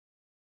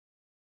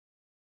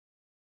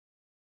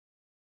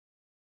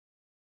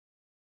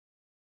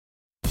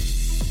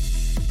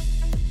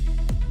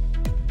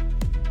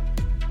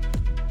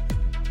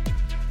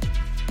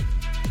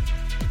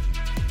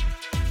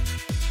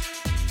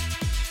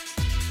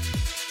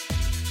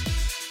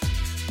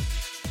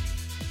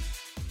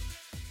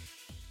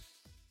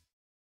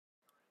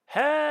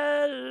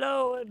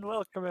Hello and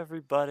welcome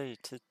everybody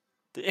to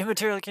the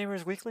Immaterial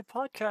Gamers Weekly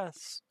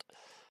Podcast.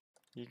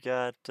 You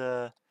got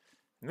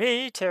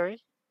me,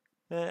 Terry,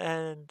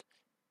 and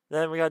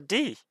then we got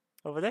D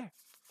over there,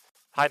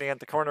 hiding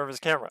at the corner of his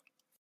camera.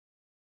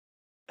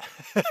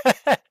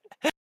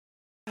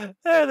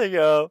 There they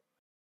go.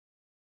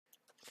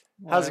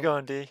 How's it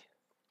going, D?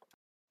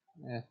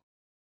 Yeah,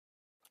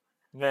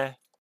 Meh.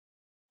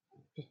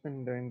 just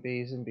been doing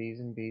bees and bees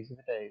and bees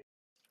for days.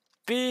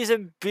 Bees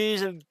and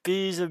bees and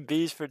bees and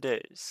bees for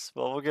days.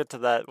 Well, we'll get to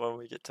that when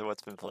we get to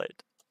what's been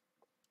played.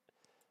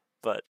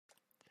 But,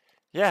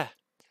 yeah.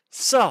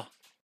 So,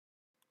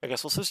 I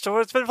guess we'll switch to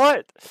what's been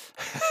played.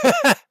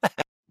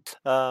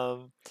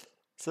 um,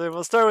 So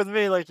we'll start with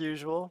me like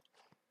usual.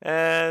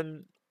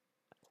 And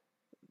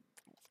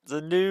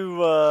the new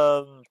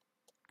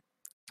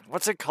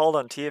what's it called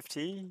on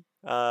TFT?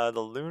 The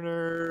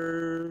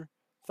Lunar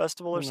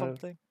Festival or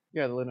something?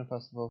 Yeah, the Lunar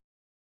Festival.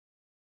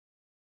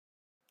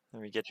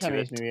 Let me get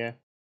Chinese to it. New Year.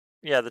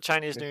 Yeah, the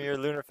Chinese New Year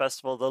Lunar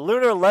Festival, the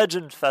Lunar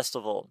Legend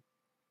Festival,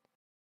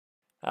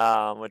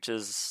 which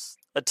is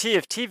a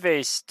TFT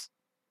based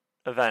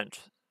event,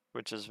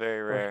 which is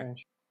very rare.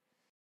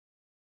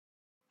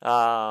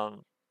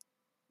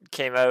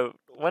 Came out.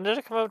 When did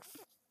it come out?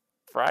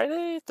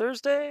 Friday,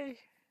 Thursday.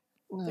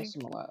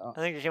 Something like that. I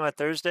think it came out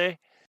Thursday.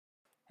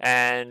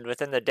 And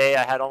within the day,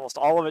 I had almost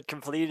all of it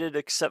completed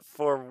except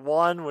for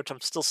one, which I'm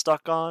still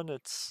stuck on.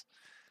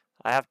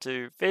 I have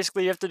to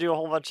basically you have to do a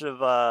whole bunch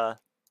of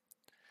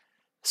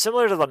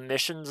similar to the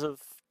missions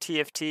of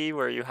TFT,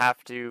 where you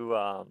have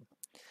to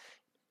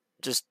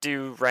just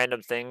do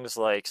random things.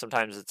 Like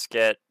sometimes it's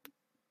get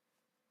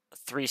a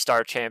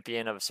 3-star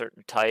champion of a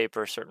certain type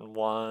or a certain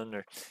one,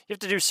 or you have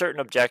to do certain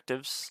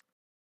objectives.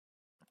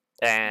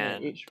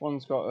 And each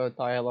one's got a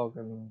dialogue,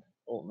 and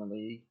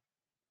ultimately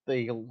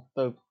they've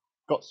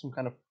got some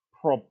kind of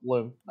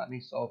problem that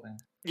needs solving.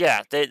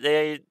 Yeah,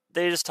 they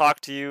just talk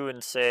to you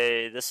and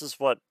say this is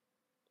what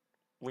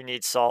we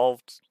need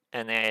solved,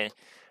 and they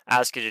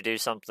ask you to do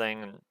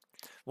something. And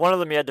one of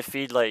them you had to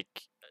feed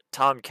like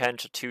Tom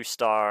Kench a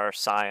 2-star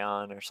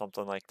Scion or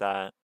something like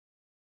that.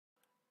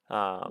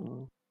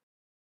 And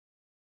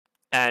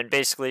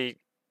basically,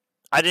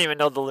 I didn't even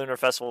know the Lunar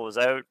Festival was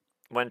out.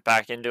 Went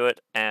back into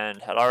it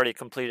and had already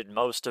completed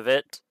most of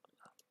it.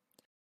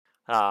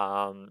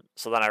 So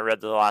then I read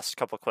the last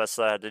couple quests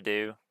that I had to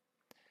do,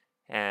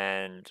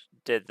 and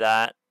did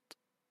that.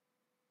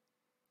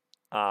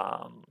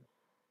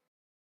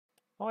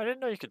 Oh, I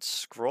didn't know you could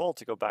scroll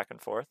to go back and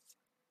forth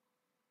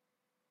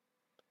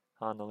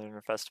on the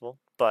Lunar Festival,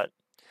 but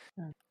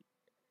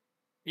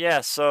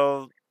yeah,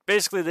 so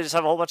basically they just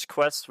have a whole bunch of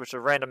quests, which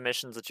are random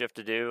missions that you have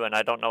to do, and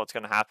I don't know what's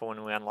going to happen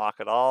when we unlock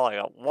it all. I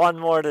got one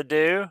more to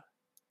do.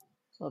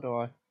 So do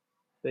I.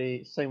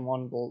 The same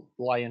one, the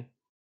Lion.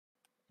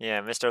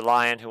 Yeah, Mr.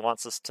 Lion, who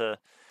wants us to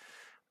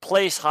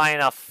place high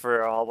enough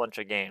for a whole bunch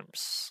of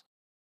games.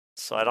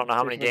 So I don't know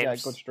how many games.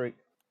 Get a good streak.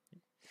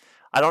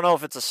 I don't know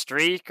if it's a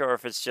streak or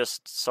if it's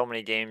just so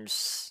many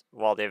games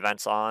while the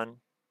event's on.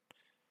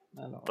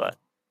 But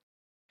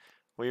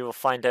we will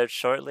find out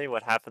shortly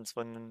what happens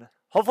when.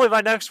 Hopefully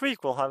by next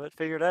week we'll have it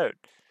figured out.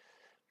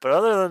 But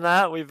other than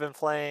that, we've been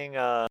playing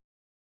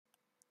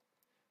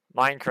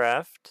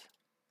Minecraft,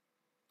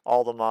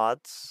 all the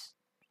mods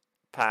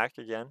pack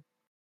again,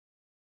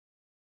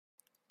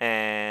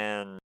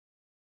 and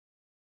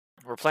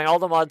we're playing all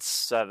the mods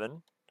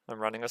 7. I'm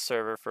running a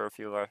server for a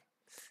few of our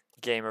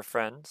gamer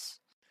friends,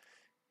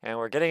 and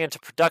we're getting into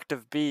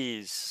productive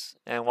bees.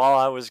 And while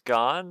I was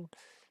gone,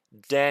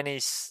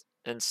 Danny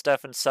and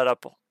Stefan set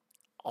up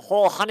a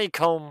whole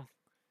honeycomb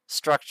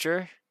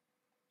structure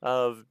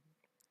of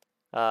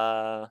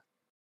I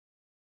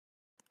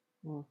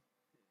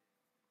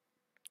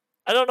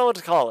don't know what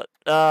to call it.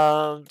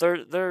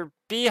 They're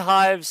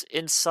beehives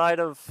inside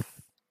of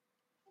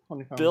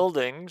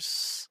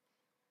buildings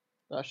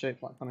that are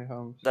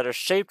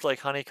shaped like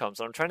honeycombs.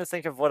 I'm trying to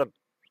think of what an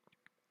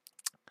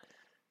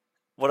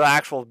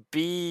actual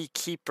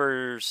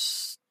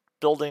beekeeper's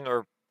building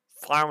or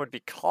farm would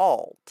be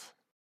called.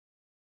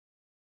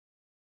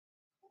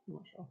 I'm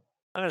not sure.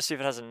 I'm gonna see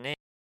if it has a name.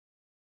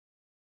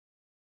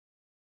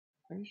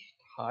 I think it's just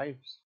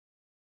hives.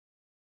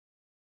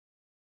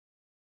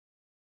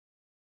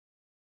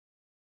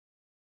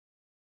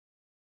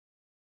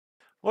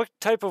 What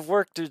type of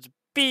work do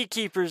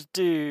beekeepers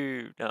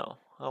do? No,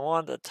 I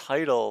want a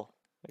title.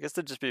 I guess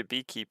they'd just be a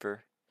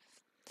beekeeper.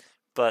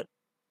 But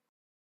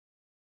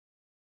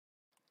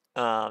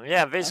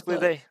yeah, basically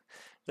they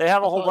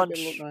have a whole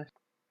bunch. Nice.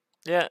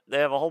 Yeah, they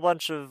have a whole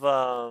bunch of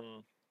oh,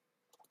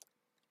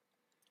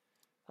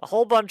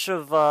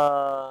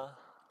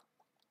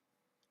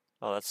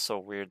 that's so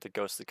weird, the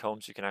ghostly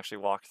combs you can actually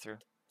walk through.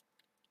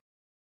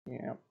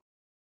 Yeah.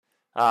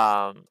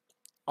 A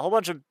whole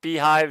bunch of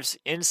beehives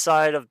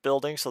inside of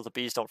buildings so the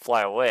bees don't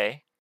fly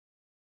away.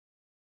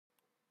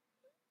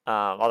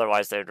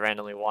 Otherwise they would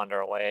randomly wander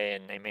away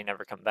and they may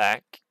never come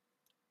back.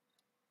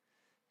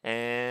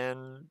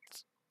 And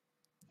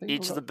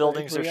each of the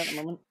buildings are at the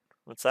moment.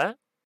 What's that?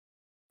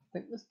 I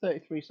think there's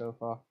 33 so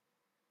far.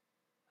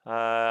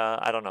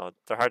 I don't know.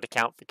 They're hard to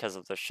count because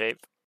of the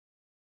shape.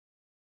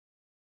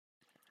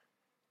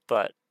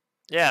 But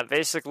yeah,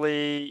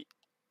 basically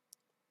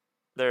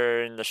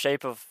they're in the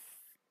shape of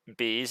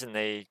bees and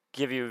they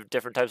give you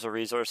different types of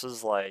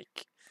resources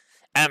like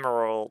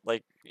emerald.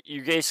 Like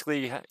you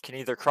basically can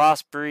either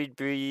crossbreed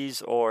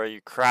bees or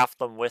you craft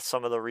them with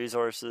some of the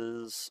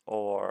resources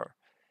or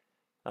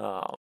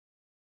um,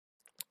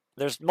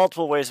 there's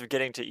multiple ways of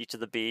getting to each of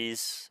the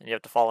bees and you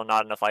have to follow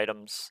not enough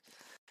items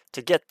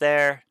to get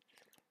there.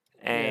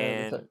 Yeah,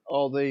 And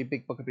all the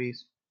big bugger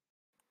bees.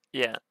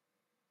 yeah,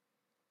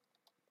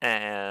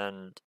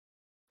 and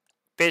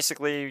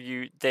basically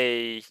you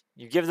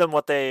give them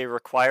what they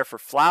require for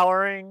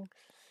flowering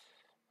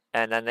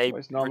and then they Well,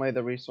 it's normally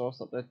the resource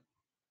that they're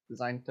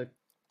designed to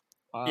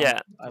farm. yeah,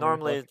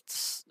 normally Ironically,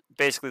 it's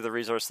basically the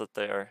resource that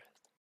they're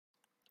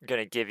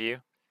going to give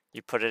you.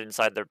 You put it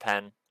inside their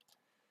pen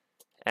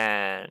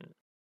and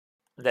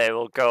they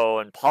will go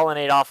and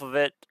pollinate off of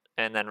it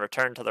and then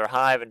return to their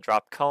hive and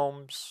drop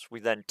combs. We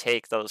then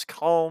take those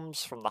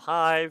combs from the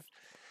hive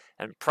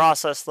and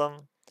process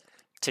them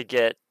to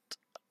get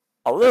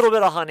a little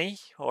bit of honey,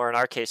 or in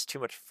our case, too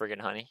much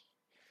friggin' honey.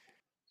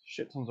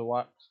 shit tons of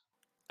wax.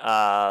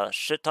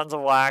 Shit tons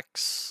of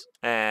wax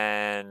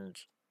and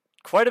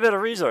quite a bit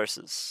of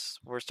resources.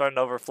 We're starting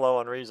to overflow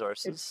on It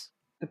resources.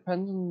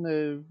 depends on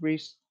the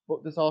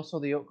but there's also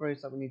the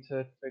upgrades that we need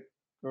to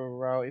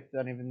figure out if they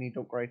don't even need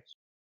upgrades.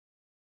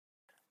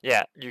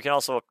 Yeah, you can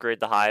also upgrade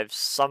the hives.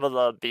 Some of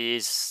the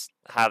bees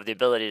have the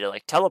ability to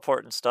like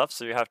teleport and stuff,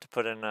 so you have to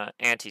put in an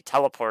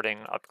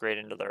anti-teleporting upgrade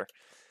into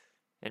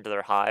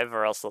their hive,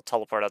 or else they'll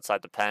teleport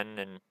outside the pen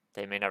and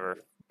they may never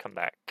come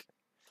back.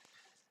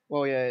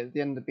 Well, yeah, at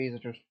the end the bees are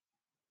just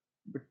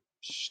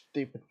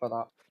stupid for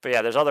that. But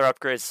yeah, there's other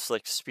upgrades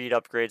like speed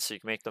upgrades, so you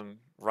can make them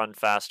run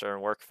faster,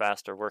 work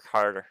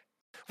harder.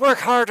 Work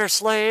harder,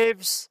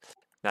 slaves!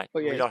 No, But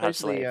yeah, we it's don't have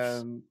basically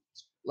slaves.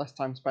 less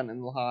time spent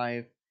in the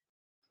hive,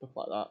 stuff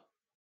like that.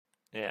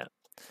 Yeah.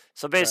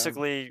 So Um,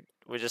 basically,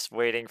 we're just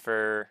waiting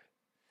for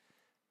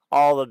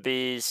all the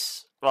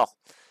bees. Well,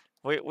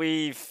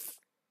 we've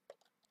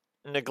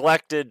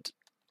neglected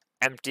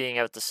emptying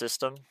out the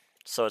system,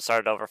 so it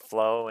started to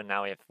overflow, and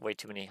now we have way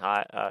too many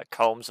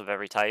combs of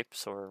every type.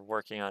 So we're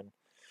working on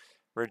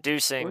well,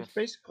 reducing. it's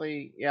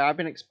basically yeah. I've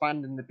been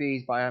expanding the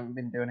bees, but I haven't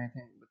been doing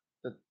anything.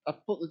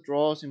 I've put the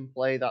drawers in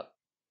play that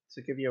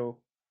to give you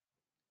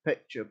a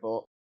picture,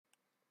 but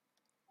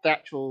the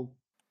actual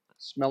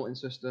smelting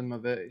system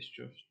of it is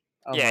just.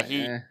 I'm Yeah,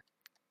 like,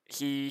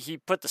 he he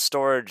put the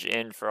storage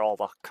in for all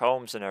the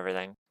combs and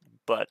everything,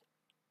 but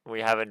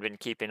we haven't been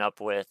keeping up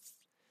with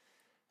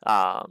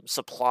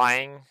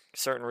supplying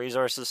certain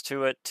resources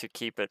to it to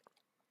keep it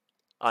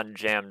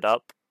unjammed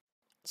up.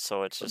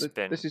 So it's but just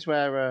been. this is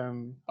where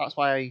that's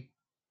why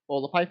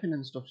all the piping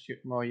and stuff's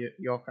more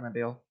your kind of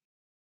deal.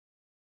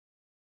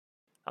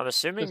 I'm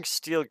assuming Because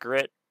steel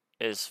grit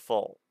is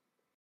full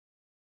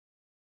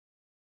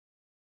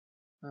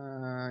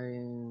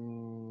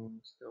I'm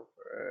still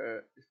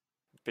for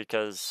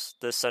because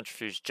this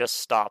centrifuge just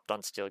stopped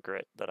on steel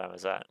grit that I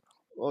was at.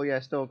 well, yeah,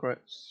 still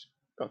grits.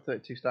 Got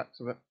 32 stacks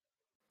of it.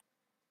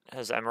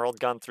 Has emerald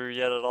gone through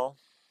yet at all?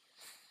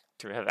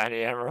 Do we have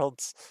any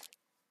emeralds?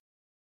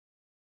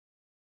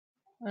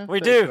 I have We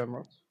 32 do.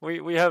 emeralds.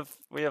 We have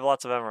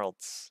lots of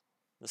emeralds.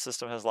 The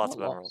system has lots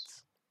Not of lots.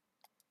 emeralds.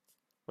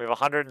 We have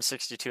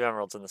 162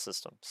 emeralds in the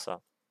system,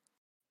 so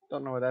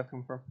Don't know where they've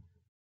come from.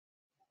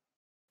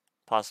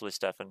 possibly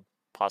Stefan,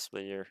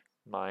 possibly your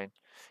mine.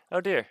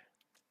 Oh dear,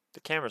 the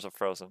cameras are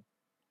frozen.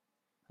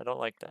 I don't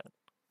like that.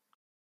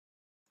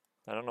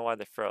 I don't know why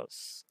they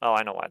froze. Oh,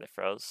 I know why they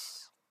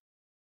froze.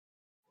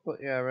 But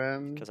yeah,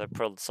 Because I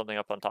pulled something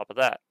up on top of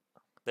that.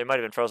 They might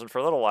have been frozen for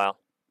a little while.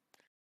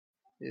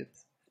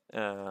 it's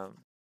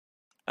Um,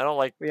 I don't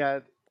like but yeah.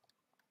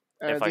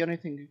 if The I only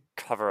thing,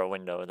 cover a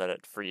window that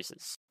it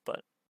freezes,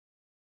 but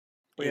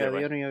but yeah,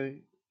 either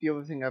way. the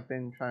other thing I've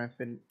been trying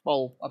to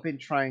well, I've been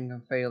trying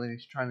and failing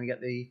is trying to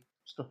get the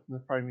stuff from the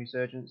Prime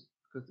Resurgence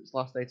because it's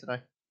last day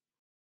today.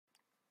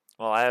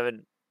 Well, I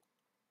haven't.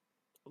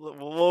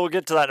 We'll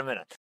get to that in a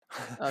minute.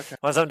 Okay.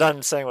 Once I'm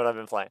done saying what I've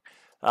been playing.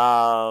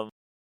 Um,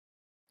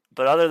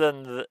 but other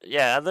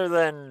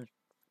than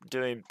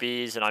doing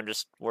bees, and I'm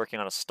just working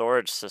on a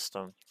storage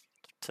system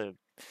to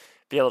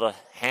be able to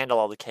handle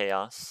all the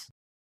chaos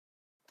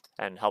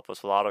and help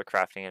us with auto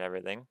crafting and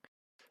everything.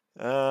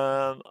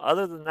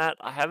 Other than that,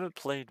 I haven't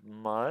played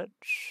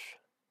much.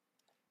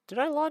 Did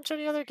I launch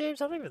any other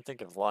games? I don't even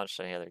think I've launched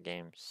any other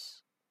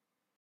games.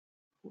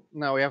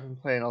 No, we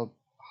haven't played a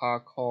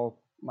hardcore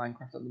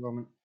Minecraft at the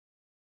moment.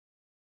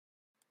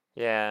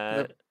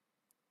 Yeah,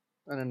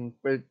 And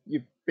then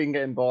you've been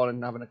getting bored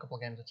and having a couple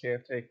of games of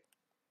TFT, and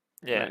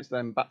yeah, it's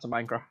then back to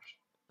Minecraft.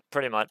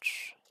 pretty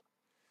much.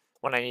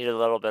 When I need a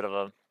little bit of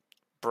a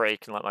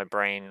break and let my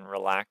brain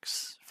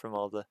relax from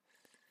all the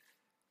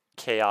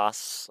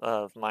chaos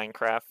of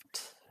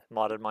Minecraft,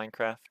 modded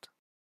Minecraft.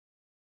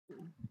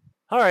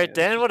 All right, Yeah, it's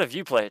Dan, just what have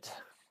you played?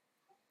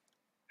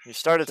 You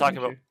started same talking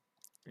as about you.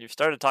 you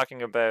started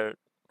talking about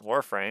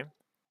Warframe.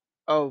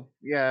 Oh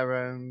yeah,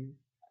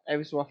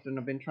 every so often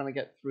I've been trying to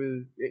get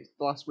through. It's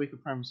the last week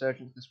of Prime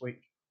Resurgence this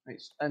week.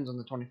 It ends on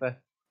the 25th.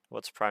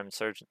 What's Prime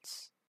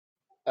Insurgents?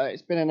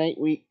 It's been an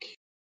 8-week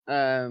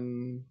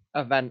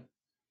event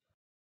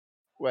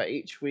where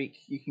each week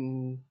you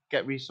can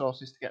get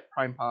resources to get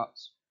Prime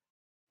parts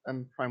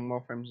and Prime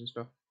Warframes and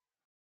stuff.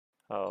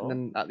 And Oh,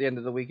 then at the end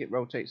of the week, it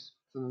rotates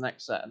to the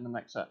next set and the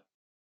next set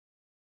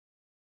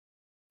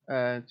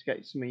to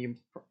get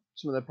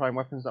some of the Prime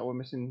weapons that were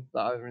missing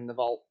that are in the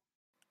vault.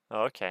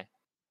 okay.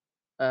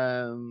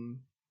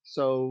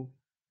 So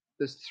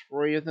there's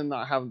 3 of them that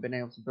I haven't been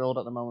able to build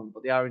at the moment,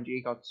 but the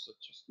RNG gods are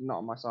just not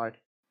on my side.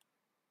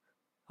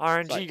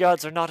 RNG like-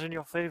 gods are not in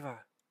your favor.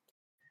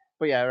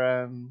 But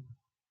yeah,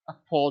 I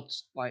poured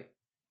like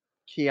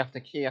key after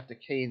key after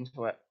key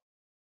into it,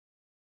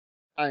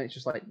 and it's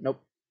just like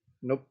nope,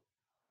 nope,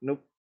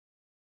 nope.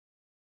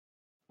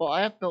 But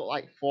I have built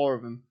like 4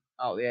 of them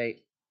out of the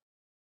 8,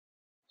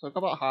 so I've got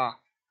about half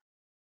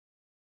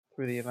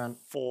through the event.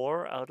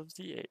 4 out of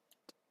the 8.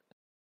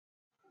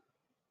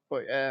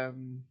 But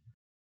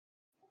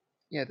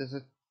yeah,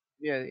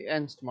 it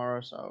ends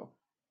tomorrow, so.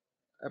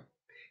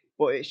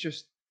 But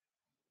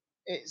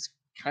it's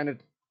kind of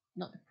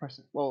not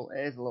depressing. Well, it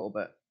is a little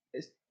bit.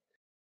 It's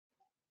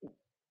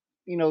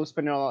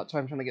spending all that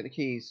time trying to get the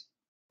keys.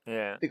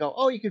 Yeah. They go,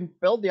 oh, you can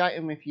build the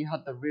item if you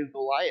had the real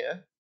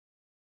Goliath,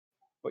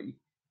 but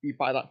you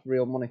buy that for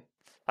real money.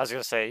 I was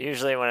gonna say,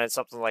 usually when it's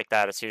something like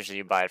that, it's usually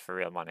you buy it for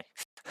real money.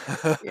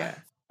 Yeah.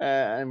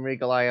 And real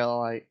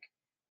Goliath,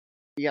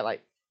 you get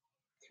like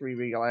 3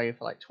 real Goliath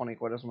for like 20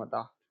 quid or something like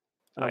that,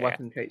 and Oh, a yeah.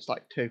 weapon cate's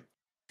like 2.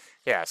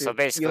 Yeah, So so you'll-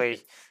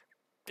 basically,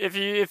 if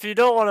you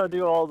don't want to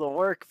do all the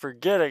work for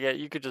getting it,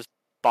 you could just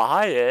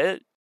buy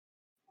it.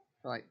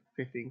 For like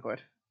 15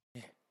 quid.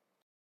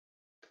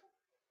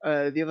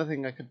 Yeah. The other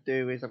thing I could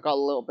do is I've got a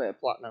little bit of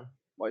platinum,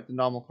 like the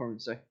normal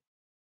currency.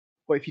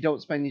 But if you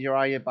don't spend your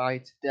IO by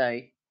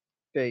today,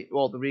 the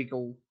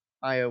Regal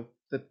IO,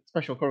 the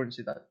special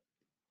currency that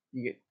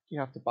you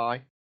have to buy,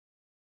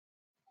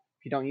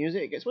 if you don't use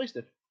it, it gets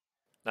wasted.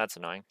 That's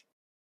annoying.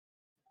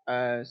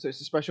 So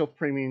it's a special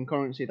premium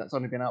currency that's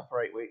only been out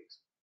for 8 weeks.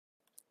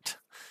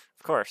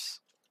 Of course.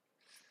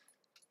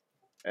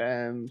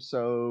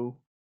 So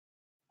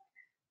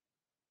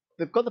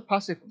they've got the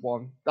passive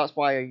one. That's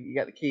why you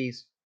get the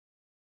keys.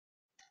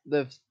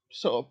 They've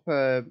sort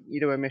of you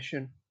do a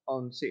mission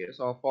on Cetus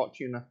or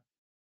Fortuna,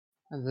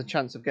 and there's a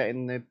chance of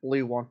getting the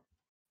blue one,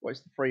 well,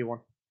 it's the free one,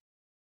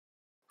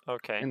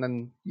 Okay. and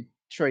then you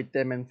trade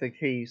them in for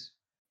keys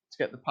to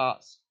get the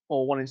parts,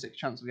 or 1 in 6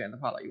 chance of getting the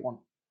part that you want.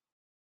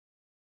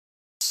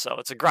 So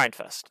it's a grind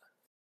fest.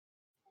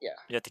 Yeah.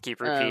 You have to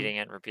keep repeating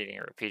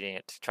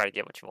it to try to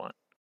get what you want.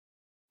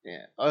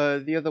 Yeah.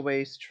 The other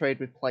way is to trade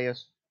with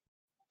players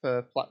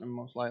for platinum,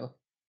 most likely.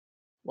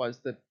 What is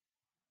the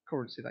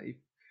currency that you?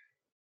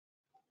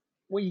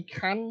 Well, you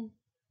can.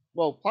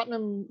 Well,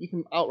 platinum you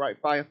can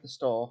outright buy off the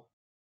store,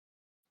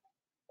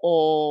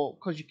 or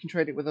because you can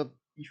trade it with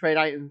you trade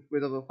items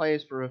with other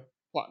players for a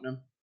platinum.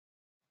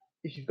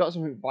 If you've got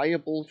something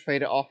valuable,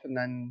 trade it off and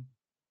then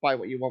buy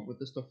what you want with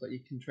the stuff that you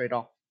can trade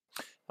off.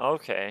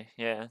 Okay,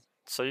 yeah.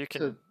 So you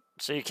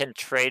can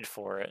trade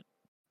for it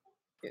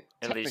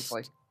at least,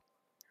 Technically,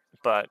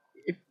 but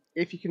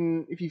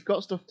if you've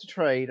got stuff to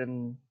trade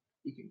and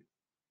you can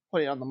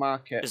put it on the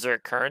market. is there a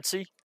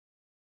currency?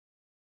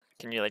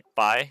 Can you like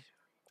buy,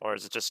 or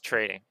is it just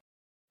trading?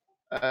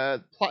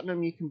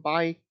 Platinum you can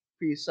buy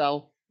for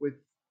yourself with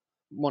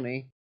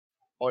money,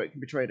 or it can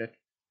be traded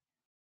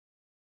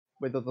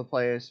with other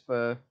players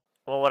for.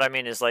 Well, what I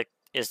mean is like,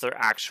 is there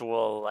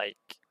actual like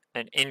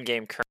an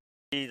in-game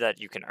currency that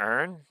you can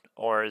earn,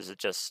 or is it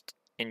just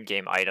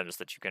in-game items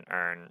that you can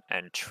earn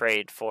and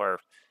trade for?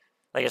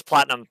 Like, is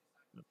platinum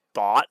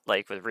bought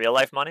like with real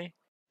life money?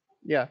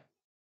 Yeah.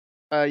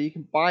 You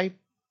can buy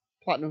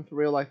platinum for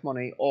real life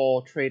money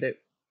or trade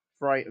it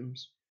for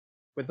items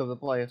with other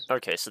players.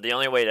 Okay, so the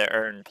only way to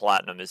earn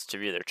platinum is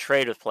to either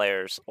trade with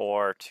players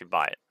or to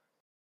buy it.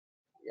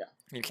 Yeah.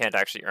 You can't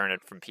actually earn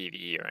it from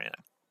PvE or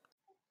anything.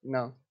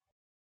 No.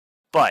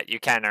 But you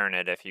can earn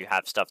it if you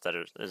have stuff that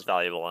is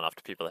valuable enough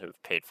to people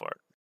who've paid for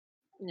it.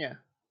 Yeah.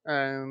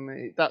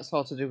 That's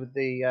all to do with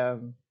the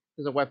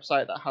there's a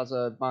website that has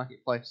a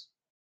marketplace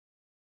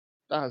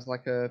that has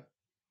like a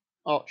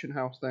auction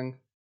house thing,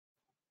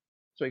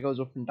 so it goes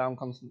up and down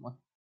constantly.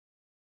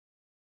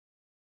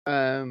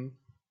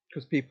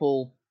 Because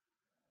people,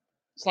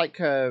 it's like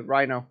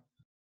Rhino.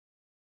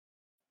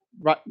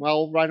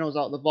 Well, Rhino's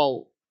out of the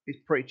vault. It's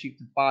pretty cheap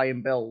to buy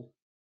and build.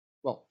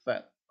 Well,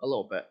 fair a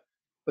little bit,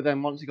 but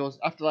then once it goes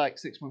after like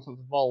 6 months of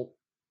the vault,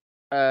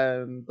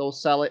 they'll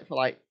sell it for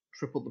like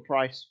triple the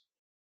price.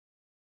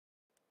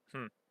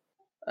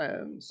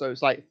 So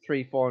it's like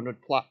 300-400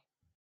 plat.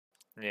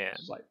 Yeah.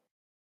 It's like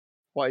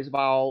what is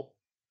about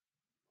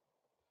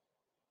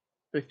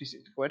 50-60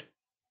 quid.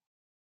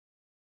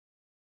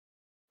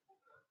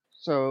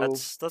 So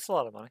That's a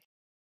lot of money.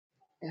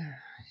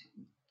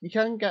 you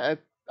can get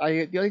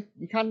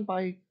you can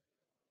buy.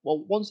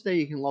 Well, once a day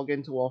you can log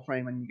into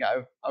Warframe and you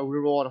get a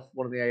reward off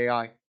one of the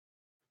AI,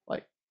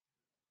 like,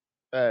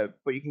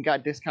 but you can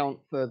get a discount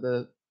for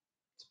the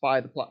to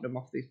buy the platinum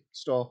off the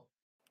store.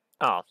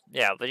 Oh,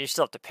 yeah, but you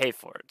still have to pay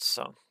for it.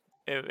 So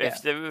Yeah.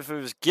 if it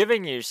was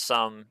giving you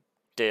some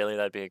daily,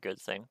 that'd be a good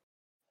thing.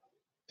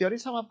 The only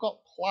time I've got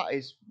plat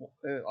is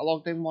I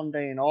logged in one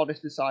day and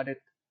Audis decided,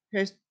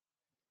 here's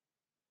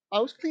I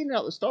was cleaning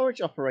out the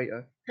storage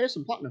operator. Here's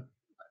some platinum.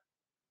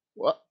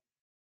 What?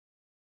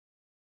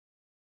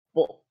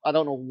 But I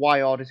don't know why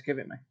Audis give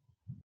it me.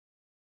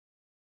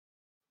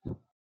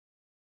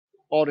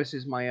 Audis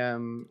is my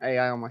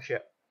AI on my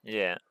ship.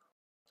 Yeah,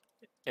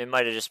 it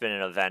might have just been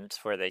an event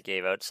where they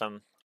gave out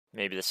some.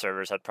 Maybe the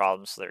servers had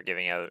problems, so they're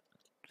giving out.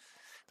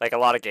 Like a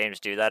lot of games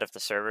do that. If the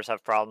servers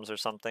have problems or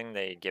something,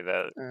 they give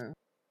out Uh,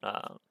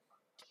 uh,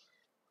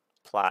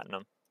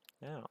 platinum.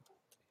 Yeah.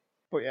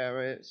 but yeah,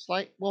 it's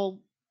like, well,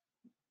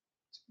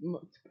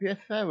 to be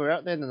fair, we're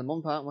at the end of the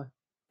month, aren't we?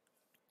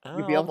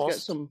 You'll be able to get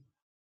Almost. some.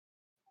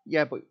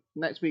 Yeah, but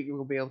next week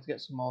we'll be able to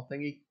get some more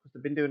thingy because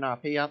they've been doing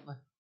RP, haven't they?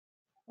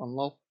 On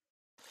low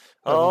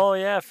per month. Oh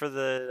yeah, for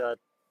the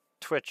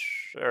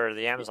Twitch or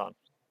the Amazon.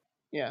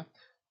 Yeah.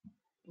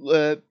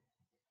 Uh,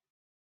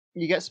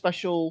 you get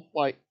special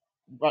like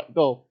right.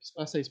 Go.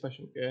 I say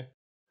special. Yeah.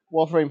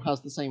 Warframe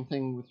has the same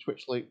thing with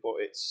Twitch Loot, but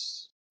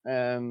it's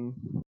they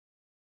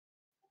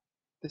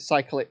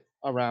cycle it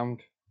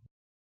around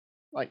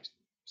like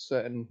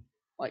certain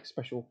like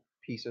special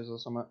pieces or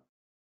something,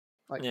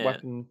 like Yeah,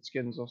 weapon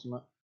skins or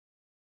something.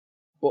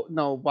 But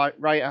no,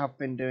 right, I have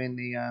been doing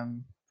the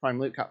prime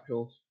loot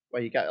capsules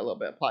where you get a little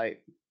bit of play.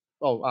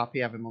 Oh, RP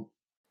every month.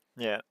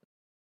 yeah.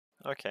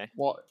 Okay.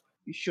 What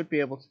you should be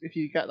able to, if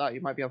you get that,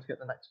 you might be able to get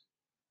the next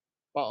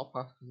battle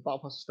pass because the battle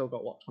pass has still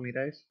got what 20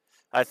 days.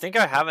 I think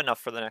I have enough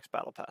for the next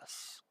battle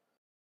pass.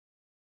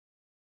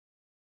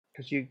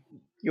 Because you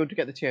want to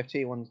get the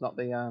TFT ones, not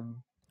the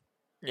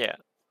Yeah,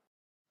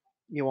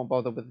 you won't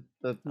bother with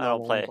the I don't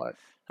normal ones play. like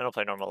I don't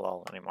play normal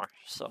LoL anymore.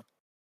 So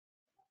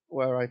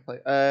where I play.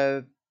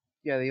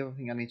 Yeah, the other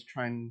thing I need to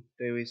try and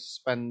do is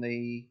spend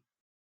the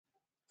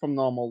from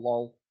normal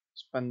LOL,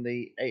 spend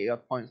the 80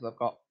 odd points that I've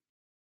got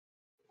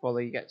before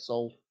they get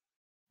sold.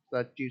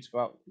 They're due to go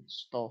out in the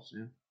store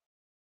soon.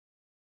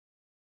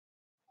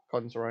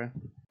 According to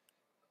Ryan.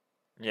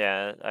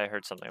 yeah, I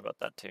heard something about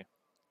that too.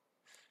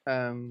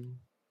 Um,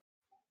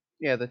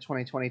 yeah, the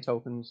 2020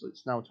 tokens.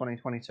 It's now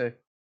 2022.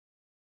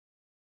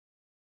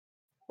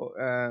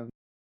 But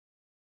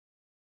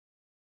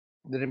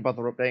they didn't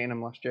bother updating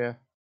them last year.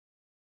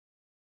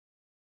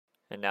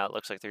 And now it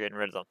looks like they're getting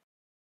rid of them.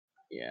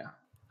 Yeah,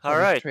 All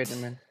they're just right.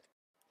 trading them in.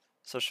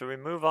 So should we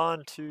move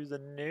on to the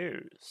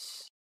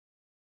news?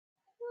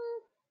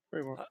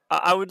 Pretty much.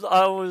 I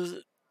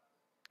was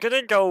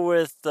gonna go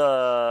with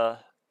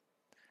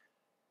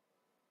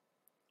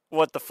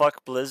what the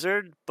fuck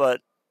Blizzard, but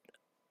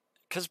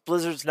because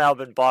Blizzard's now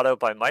been bought out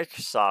by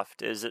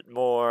Microsoft, is it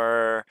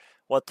more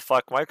what the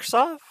fuck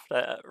Microsoft?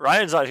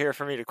 Ryan's not here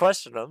for me to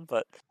question him,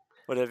 but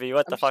would it be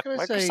what I'm the just fuck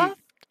gonna say, Microsoft?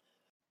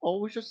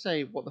 always just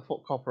say what the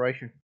fuck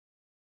corporation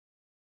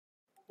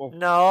or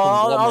No,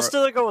 I'll conglomerate.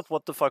 still go with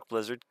what the fuck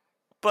Blizzard.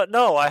 But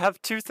no, I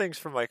have two things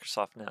for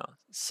Microsoft now,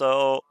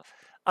 so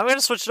I'm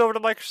gonna switch it over to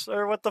Microsoft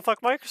or what the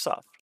fuck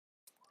Microsoft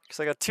because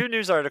I got two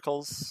news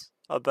articles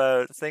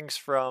about things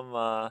from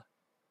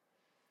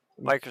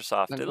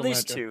Microsoft, at Potential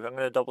least merger. two. I'm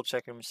gonna double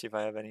check them and see if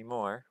I have any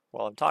more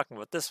while I'm talking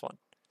about this one.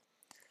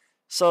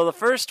 So the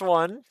first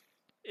one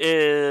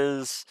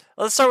is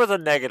let's start with a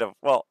negative.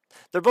 Well,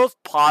 they're both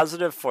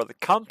positive for the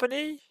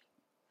company,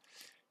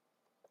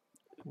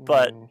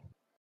 but Hmm.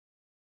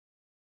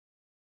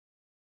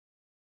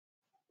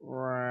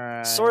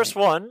 Right. source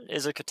one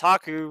is a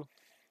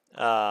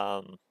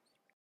um,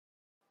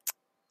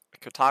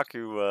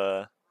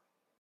 Kotaku.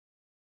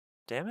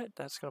 Damn it,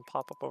 that's gonna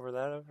pop up over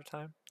that over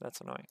time.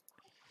 That's annoying.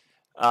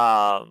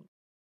 Um,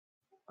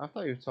 I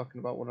thought you were talking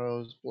about one of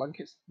those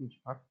blankets. If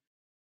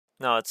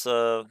no, it's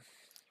a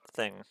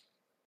thing.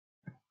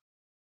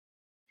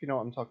 you know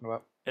what I'm talking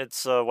about.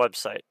 It's a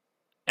website,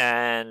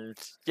 and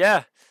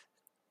yeah,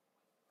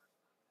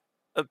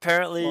 What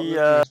apparently, are they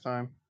doing this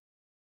time?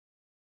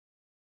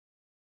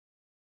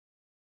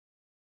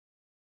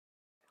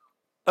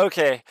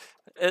 okay,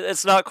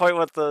 it's not quite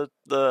what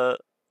the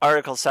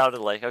article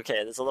sounded like. Okay,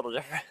 it's a little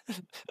different.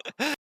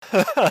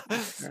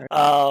 Okay.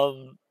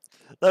 um,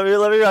 let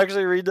me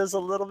actually read this a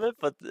little bit,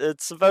 but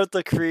it's about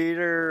the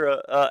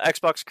creator,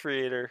 Xbox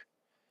creator,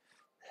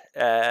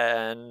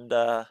 and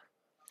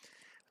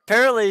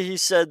apparently he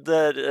said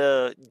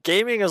that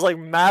gaming is like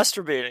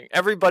masturbating.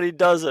 Everybody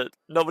does it.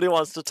 Nobody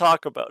wants to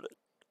talk about it,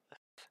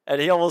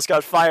 and he almost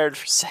got fired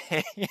for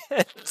saying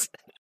it.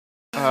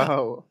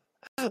 Oh.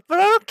 But I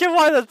don't get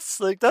why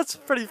that's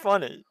pretty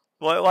funny.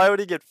 Why would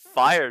he get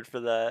fired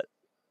for that?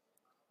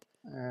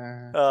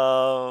 Uh,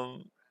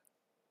 Um,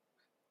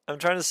 I'm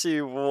trying to see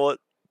what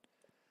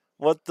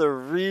the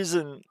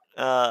reason.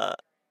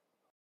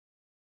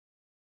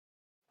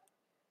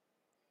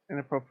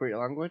 inappropriate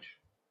language.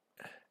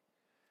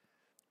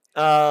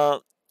 Uh,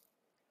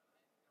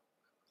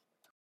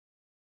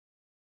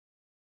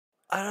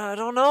 I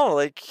don't know.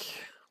 Like,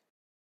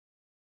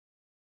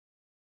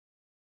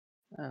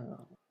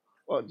 Oh.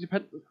 Well,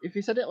 depend if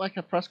he said it like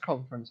a press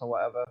conference or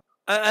whatever.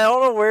 I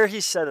don't know where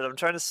he said it. I'm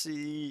trying to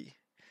see.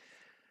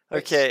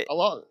 It's Okay, a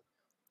lot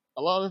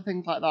of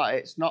things like that.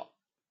 It's not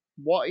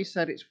what he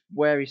said; it's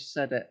where he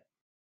said it.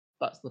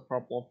 That's the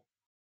problem.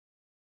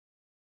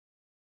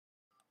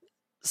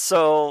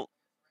 so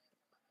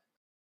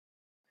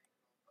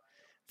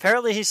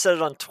apparently he said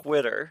it on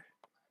Twitter.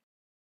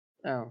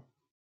 Oh,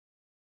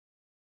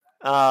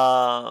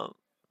 Um,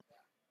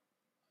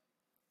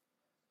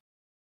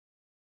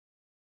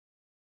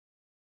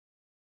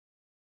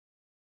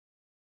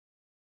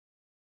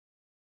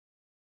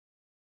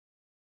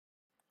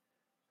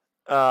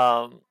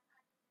 um,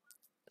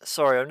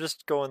 sorry, I'm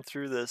just going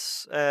through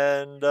this,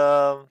 and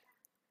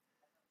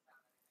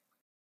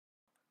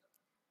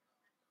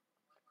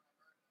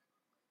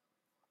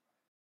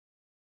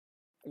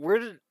where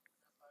did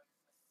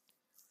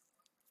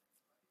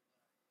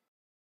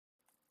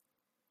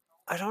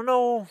I don't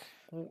know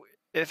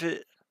if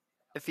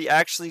if he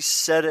actually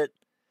said it.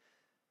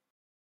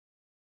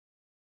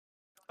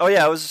 Oh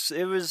yeah, it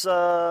was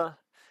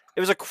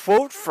a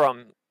quote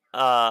from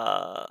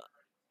uh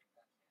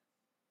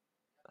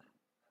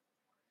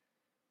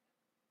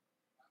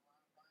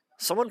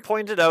someone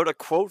pointed out a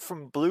quote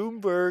from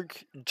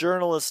Bloomberg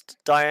journalist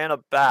Diana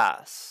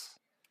Bass.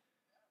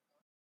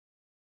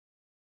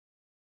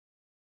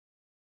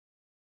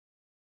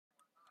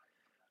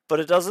 But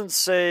it doesn't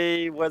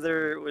say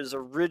whether it was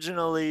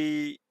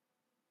originally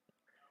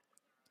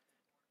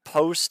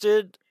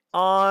posted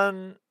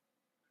on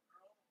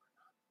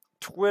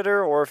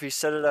Twitter or if he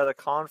said it at a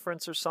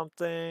conference or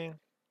something.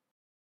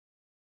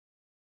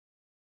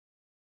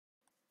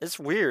 It's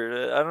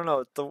weird. I don't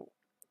know.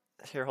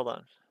 Here, hold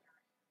on.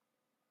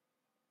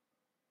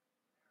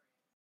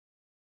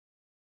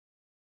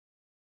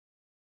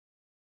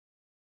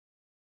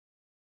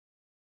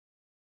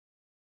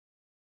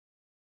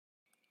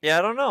 Yeah,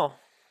 I don't know.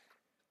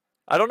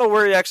 I don't know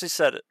where he actually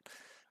said it,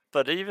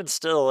 but even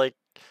still, like,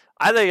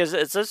 I think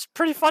it's just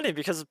pretty funny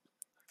because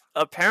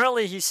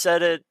apparently he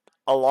said it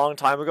a long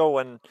time ago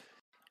when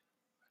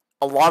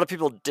a lot of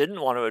people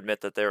didn't want to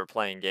admit that they were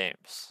playing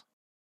games.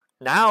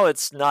 Now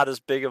it's not as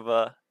big of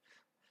a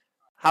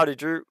howdy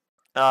Drew.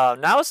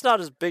 Now it's not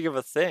as big of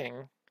a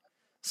thing,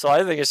 so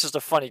I think it's just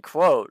a funny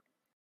quote.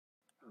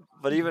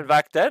 But even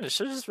back then, it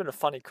should have just been a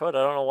funny quote.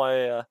 I don't know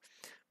why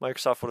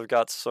Microsoft would have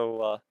got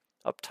so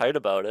uptight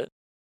about it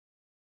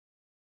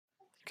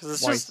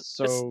because why it's it's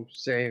so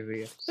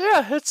serious?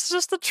 yeah, it's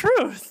just the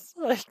truth.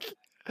 Like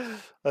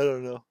I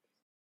don't know,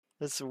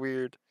 it's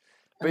weird.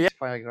 I But need yeah,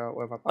 to figure out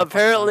where my backpack's gone.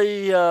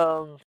 apparently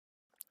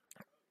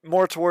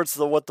more towards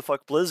the what the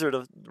fuck Blizzard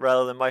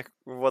rather than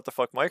what the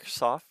fuck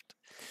Microsoft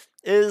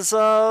is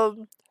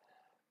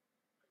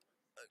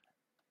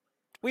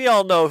we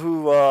all know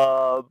who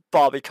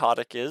Bobby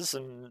Kotick is,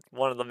 and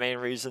one of the main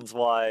reasons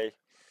why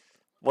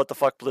what the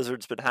fuck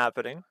Blizzard's been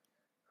happening.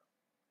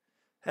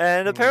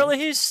 And Hmm. apparently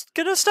he's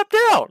gonna step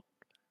down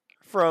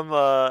from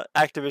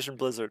Activision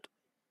Blizzard.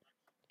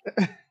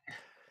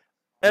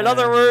 In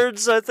other Uh,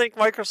 words, I think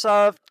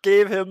Microsoft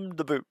gave him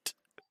the boot.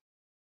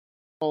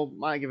 well,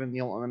 might give him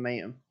the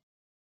ultimatum.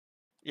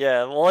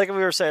 Yeah, well, like we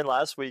were saying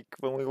last week,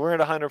 when we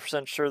weren't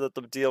 100% sure that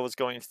the deal was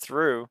going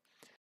through,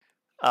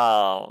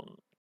 um,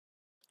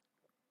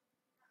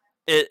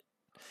 it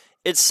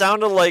it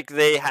sounded like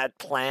they had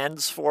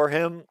plans for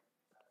him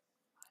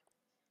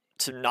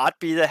to not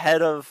be the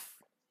head of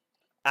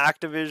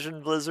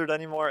Activision Blizzard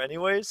anymore,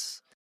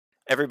 anyways.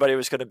 Everybody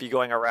was going to be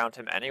going around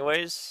him,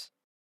 anyways.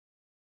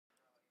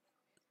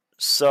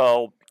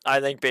 So I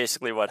think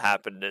basically what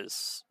happened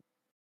is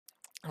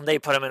they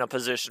put him in a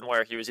position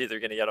where he was either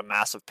going to get a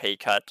massive pay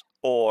cut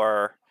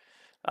or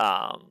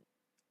um,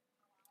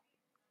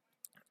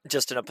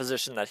 just in a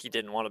position that he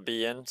didn't want to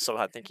be in. So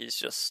I think he's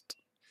just.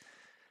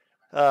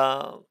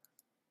 Uh,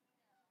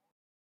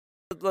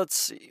 let's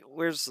see.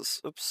 Where's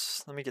this?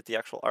 Oops. Let me get the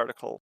actual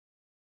article.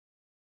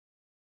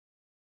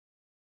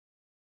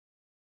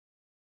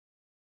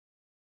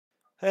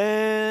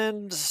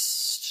 And.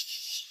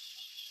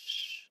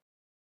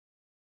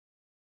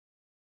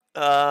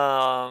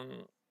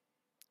 Um,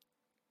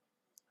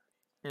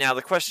 Now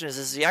the question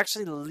is he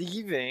actually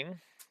leaving?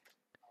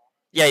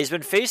 Yeah, he's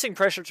been facing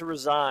pressure to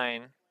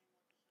resign.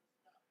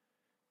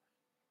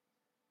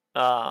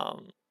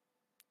 Um,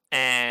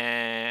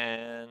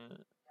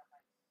 and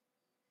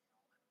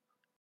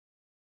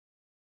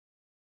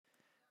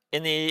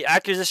in the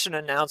acquisition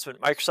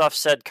announcement, Microsoft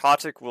said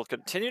Kotick will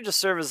continue to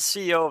serve as the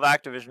CEO of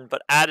Activision,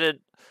 but added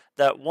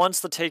that once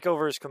the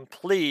takeover is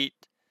complete,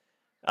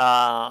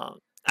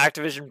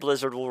 Activision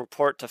Blizzard will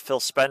report to Phil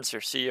Spencer,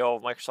 CEO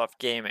of Microsoft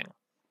Gaming.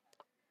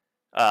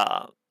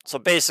 So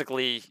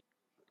basically,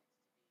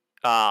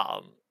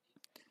 um,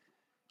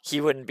 he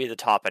wouldn't be the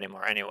top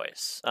anymore,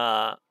 anyways.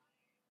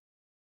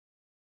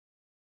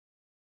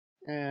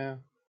 Yeah.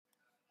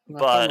 I found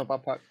But my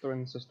backpacks. They're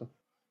in the system.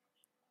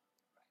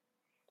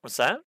 what's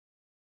that?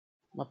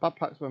 My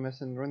backpacks were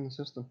missing. They're in the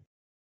system.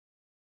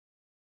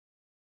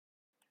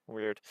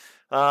 Weird.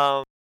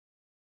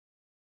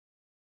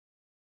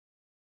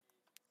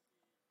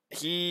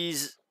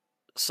 He's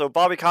so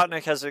Bobby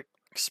Kotick has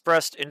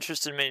expressed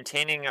interest in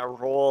maintaining a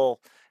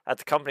role at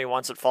the company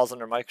once it falls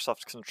under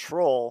Microsoft's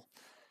control,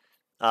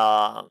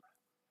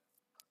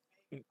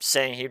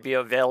 saying he'd be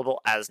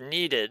available as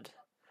needed.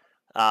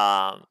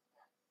 Um,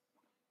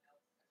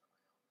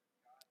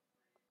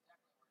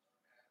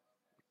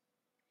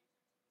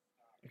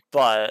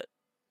 but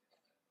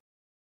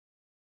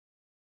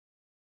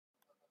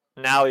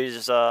now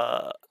he's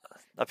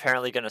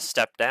apparently going to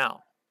step down.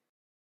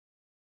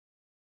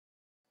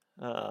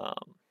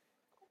 Um,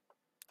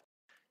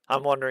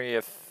 I'm wondering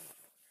if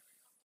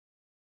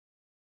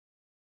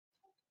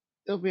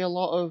There'll be a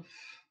lot of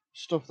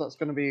stuff that's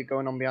going to be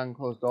going on behind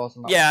closed doors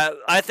on that one. yeah,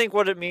 I think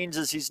what it means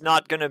is he's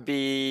not going to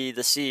be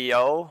the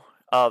CEO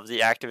of the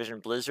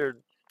Activision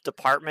Blizzard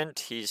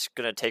department. He's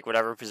going to take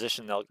whatever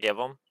position they'll give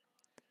him.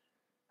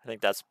 I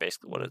think that's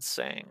basically what it's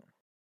saying.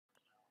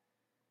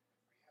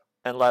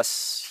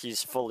 Unless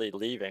he's fully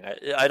leaving.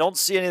 I don't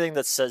see anything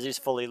that says he's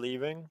fully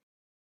leaving.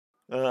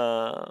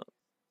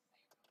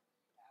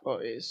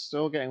 But it's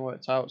still getting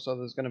worked out, so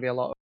there's going to be a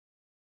lot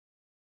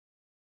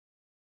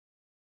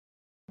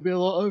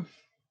of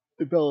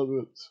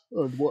developments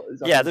on what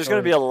is yeah, actually there's going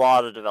to be going. a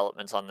lot of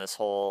developments on this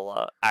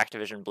whole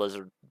Activision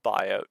Blizzard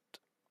buyout.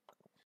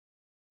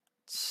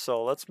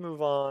 So let's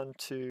move on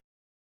to.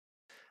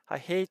 I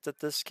hate that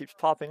this keeps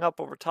popping up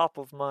over top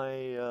of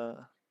my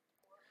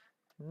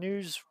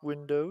news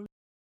windows.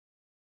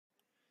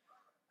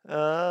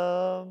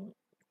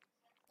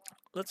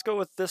 Let's go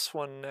with this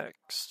one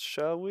next,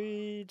 shall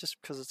we?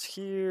 Just because it's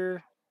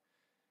here.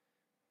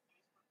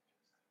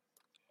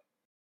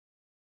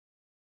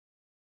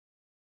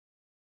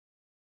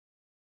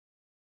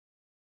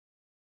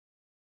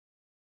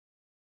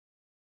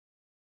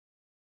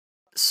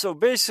 So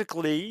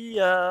basically,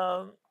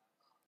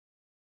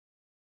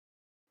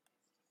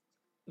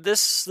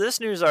 this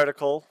news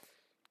article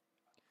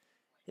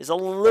is a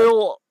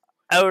little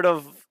out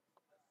of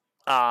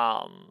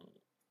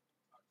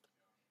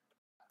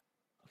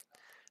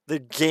the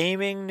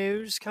gaming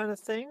news kind of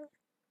thing,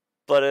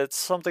 but it's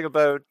something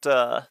about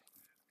the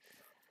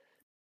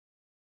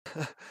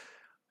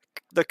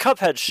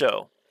Cuphead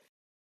show,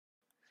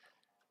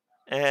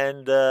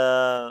 and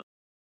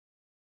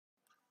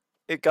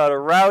it got a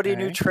rowdy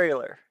new Okay.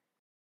 trailer.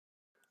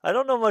 I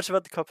don't know much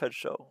about the Cuphead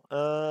show.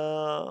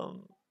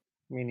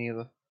 Me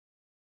neither.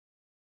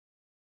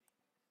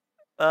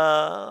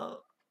 Uh,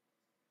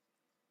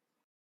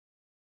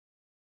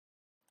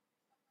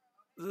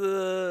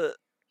 the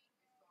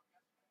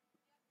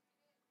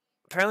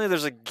apparently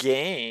there's a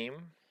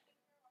game.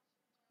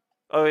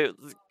 Oh, wait,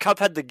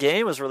 Cuphead the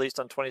game was released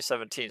on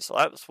 2017, so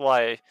that's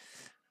why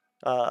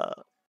uh,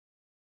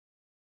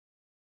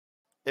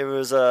 it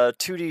was a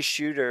 2D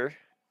shooter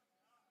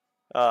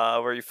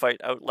where you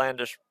fight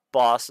outlandish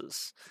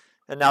bosses,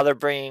 and now they're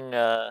bringing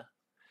a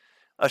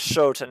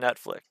show to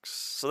Netflix.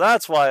 So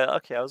that's why.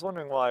 Okay, I was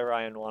wondering why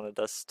Ryan wanted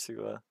us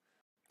to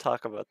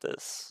talk about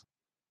this.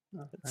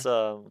 Okay. It's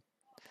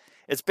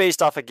it's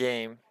based off a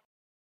game,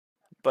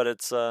 but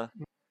It's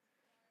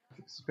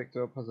picked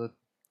up as a.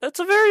 it's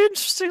a very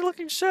interesting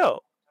looking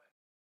show.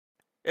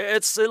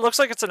 It looks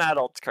like it's an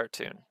adult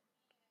cartoon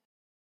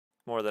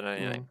more than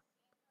anything,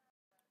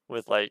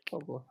 with like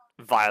Probably.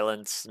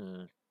 violence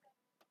and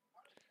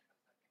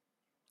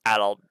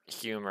adult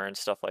humor and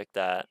stuff like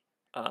that.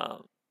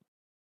 Um,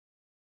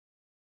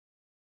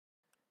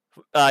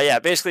 yeah,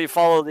 basically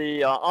follow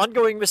the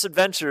ongoing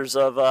misadventures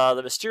of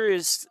the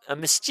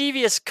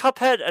mischievous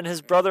Cuphead and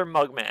his brother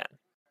Mugman.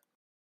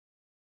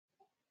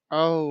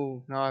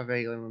 Oh, now I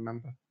vaguely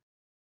remember.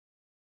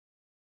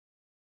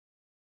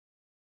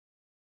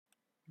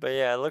 But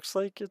yeah, it looks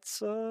like it's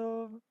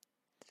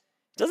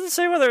doesn't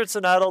say whether it's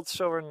an adult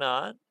show or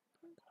not.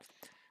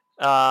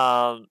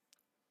 Um,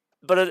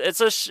 but it's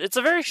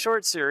a very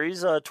short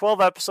series,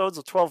 12 episodes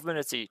of 12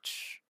 minutes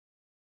each.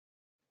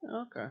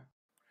 Okay.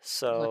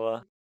 It's like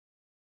So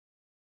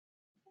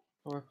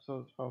 4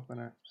 episodes, 12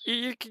 minutes.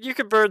 you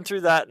could burn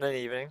through that in an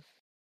evening.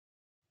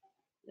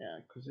 Yeah,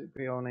 because it'd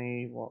be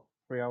only what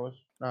 3 hours.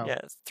 No. Yeah,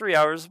 it's 3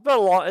 hours. About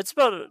a long. It's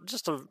about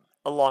just a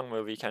long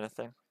movie kind of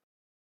thing.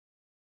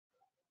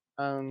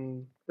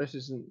 This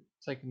isn't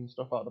taking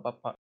stuff out of the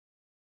backpack.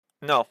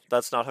 No,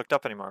 that's not hooked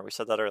up anymore. We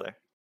said that earlier.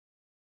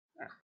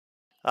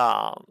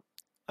 Ah.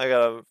 I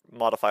gotta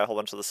modify a whole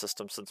bunch of the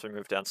systems since we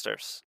moved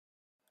downstairs.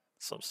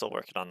 So I'm still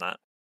working on that.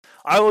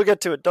 I will get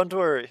to it, don't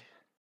worry.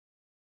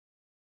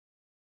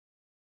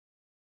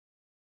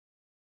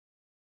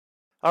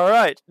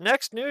 Alright,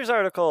 next news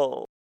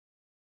article.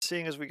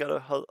 Seeing as we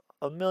got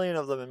a million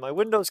of them and my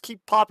windows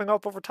keep popping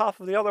up over top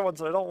of the other ones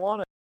and I don't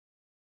want it.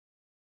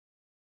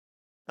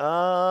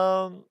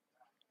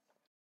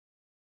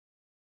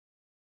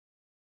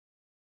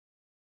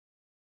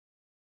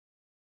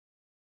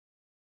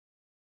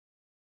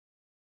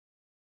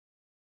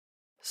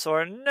 So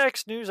our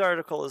next news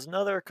article is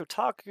another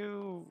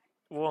Kotaku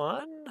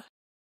one.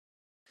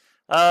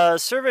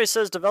 Survey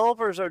says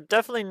developers are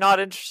definitely not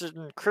interested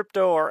in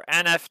crypto or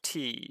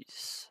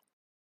NFTs,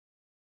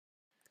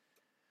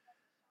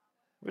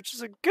 which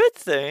is a good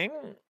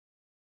thing.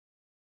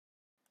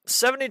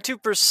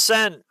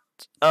 72%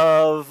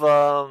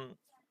 of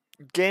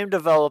game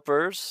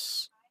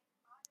developers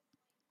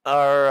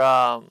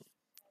are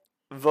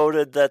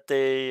voted that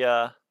they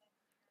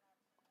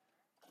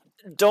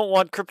don't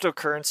want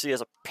cryptocurrency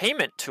as a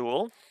payment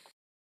tool.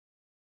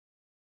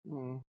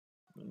 Mm.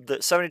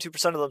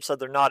 72% of them said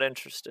they're not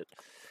interested.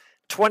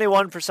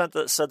 21%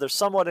 that said they're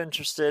somewhat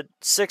interested.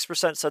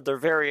 6% said they're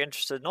very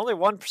interested, and only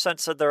 1%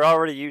 said they're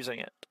already using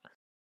it.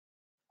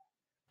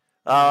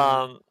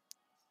 Mm.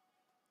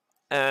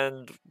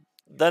 And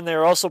then they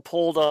were also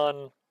polled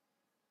on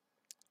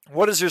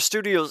what is your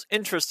studio's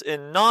interest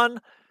in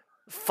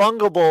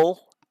non-fungible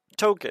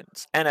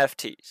tokens,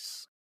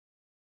 NFTs.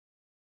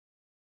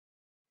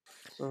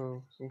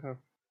 So some kind of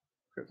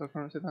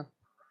cryptocurrency then.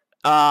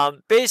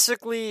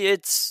 Basically,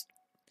 it's,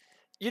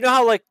 you know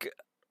how like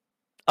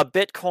a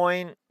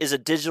Bitcoin is a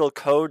digital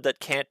code that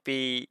can't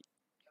be,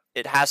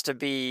 it has to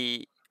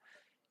be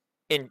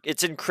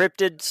it's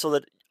encrypted so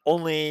that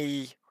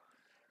only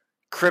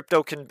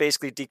crypto can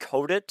basically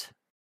decode it.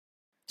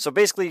 So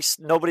basically,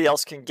 nobody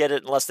else can get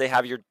it unless they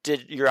have your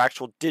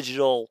actual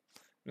digital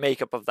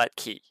makeup of that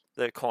key,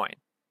 the coin.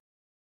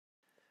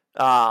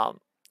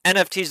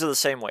 NFTs are the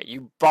same way.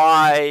 You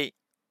buy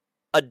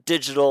a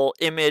digital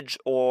image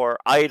or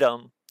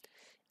item,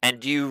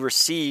 and you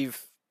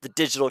receive the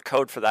digital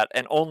code for that,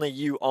 and only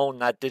you own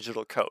that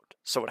digital code.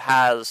 So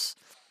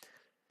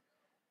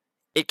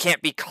it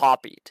can't be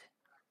copied.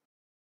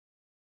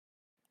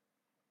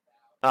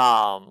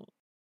 So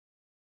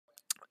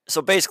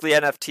basically,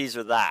 NFTs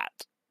are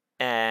that,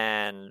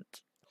 and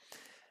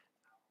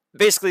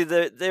basically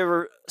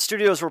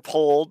studios were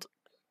polled,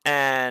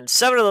 and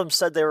 7 of them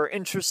said they were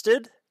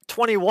interested.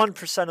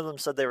 21% of them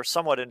said they were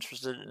somewhat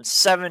interested, and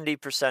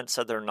 70%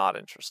 said they're not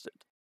interested.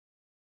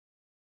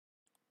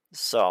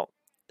 So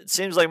it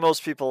seems like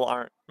most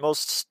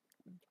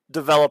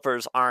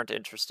developers aren't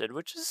interested,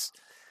 which is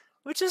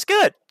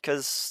good,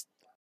 because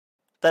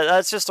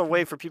that's just a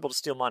way for people to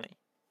steal money.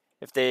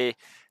 If they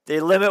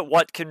limit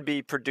what can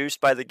be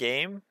produced by the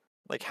game,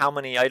 like how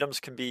many items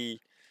can be,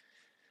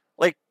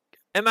 like,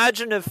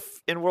 imagine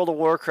if in World of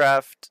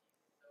Warcraft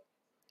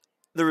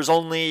there was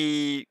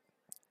only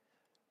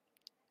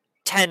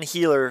 10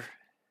 healer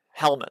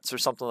helmets or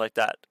something like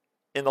that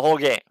in the whole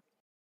game.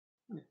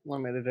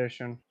 Limited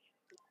edition.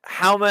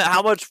 How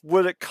much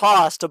would it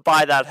cost to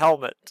buy that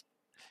helmet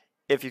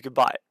if you could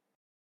buy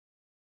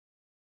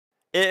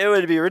it? It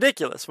would be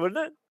ridiculous,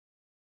 wouldn't it?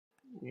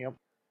 Yep.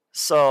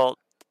 So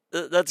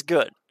that's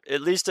good.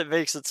 At least it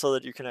makes it so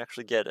that you can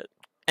actually get it.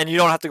 And you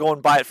don't have to go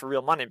and buy it for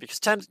real money, because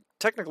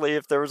technically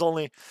if there was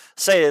only,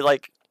 say,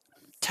 like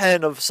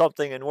 10 of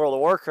something in World of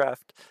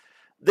Warcraft,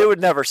 they would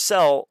never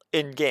sell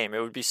in game. It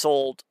would be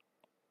sold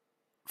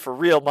for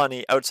real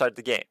money outside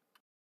the game.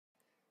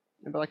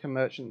 It'd be like a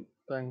merchant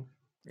thing.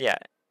 Yeah,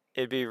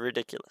 it'd be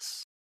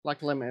ridiculous.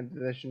 Like a limited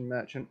edition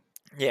merchant.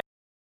 Yeah.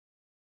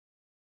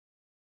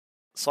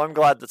 So I'm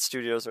glad that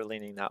studios are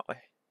leaning that way.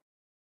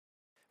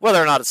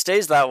 Whether or not it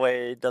stays that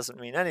way doesn't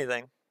mean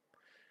anything.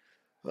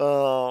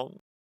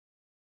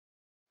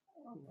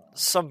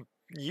 Some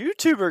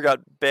YouTuber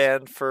got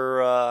banned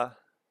for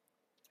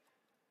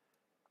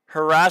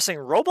harassing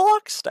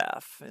Roblox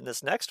staff in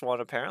this next one,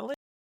 apparently.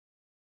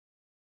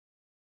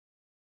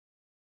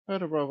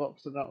 Heard of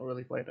Roblox, but not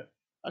really played it.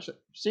 Actually,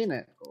 I've seen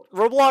it.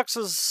 Roblox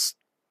is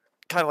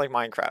kind of like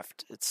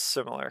Minecraft. It's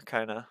similar,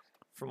 kind of,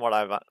 from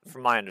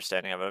my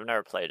understanding of it. I've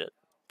never played it,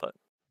 but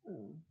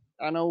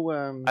I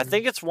know. I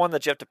think it's one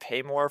that you have to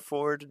pay more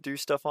for to do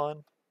stuff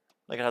on.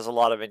 Like, it has a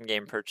lot of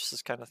in-game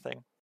purchases, kind of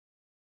thing.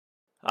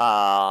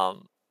 But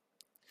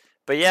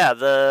yeah,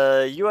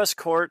 the U.S.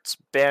 courts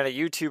banned a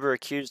YouTuber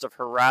accused of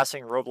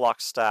harassing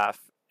Roblox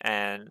staff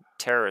and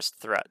terrorist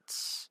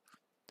threats.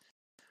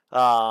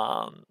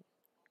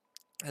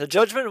 The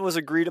judgment was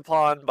agreed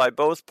upon by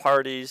both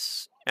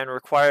parties and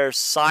requires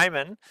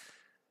Simon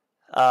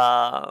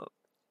to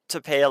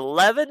pay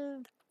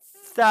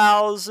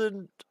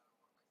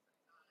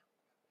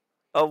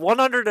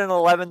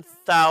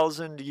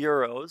 111,000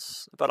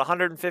 euros, about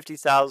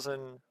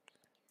 150,000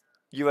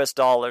 US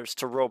dollars,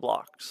 to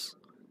Roblox.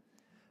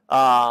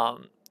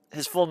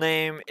 His full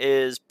name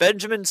is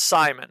Benjamin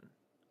Simon,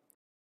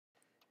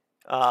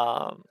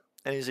 and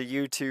he's a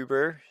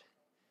YouTuber.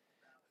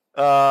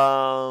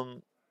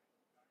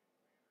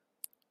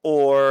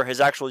 Or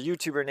his actual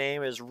YouTuber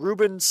name is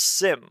Ruben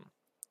Sim.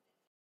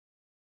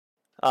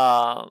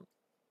 And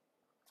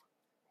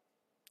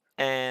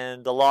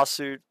the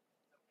lawsuit,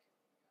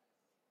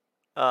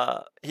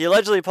 he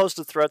allegedly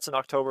posted threats in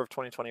October of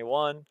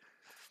 2021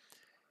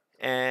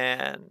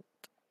 and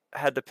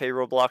had to pay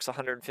Roblox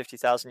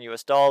 150,000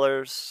 US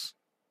dollars.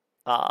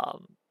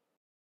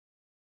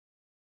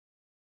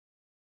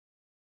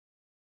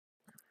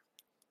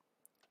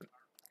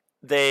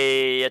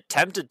 They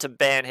attempted to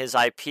ban his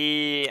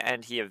IP,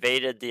 and he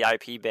evaded the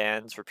IP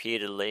bans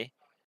repeatedly.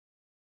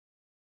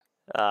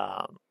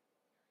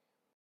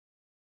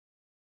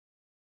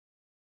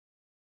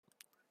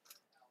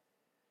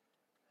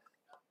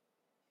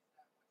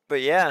 But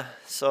yeah,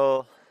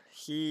 so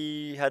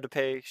he had to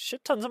pay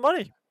shit tons of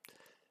money.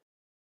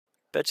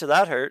 Bet you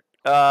that hurt.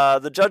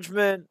 The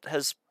judgment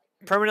has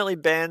permanently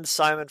banned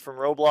Simon from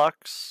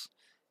Roblox,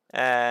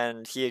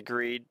 and he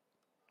agreed,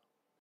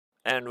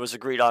 and was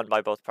agreed on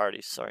by both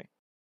parties. Sorry.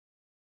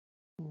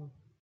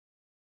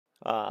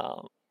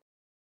 Um,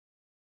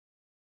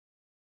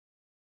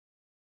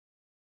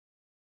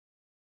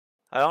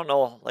 I don't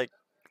know like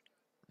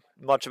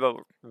much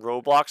about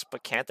Roblox,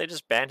 but can't they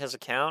just ban his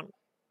account?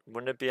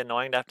 Wouldn't it be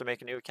annoying to have to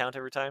make a new account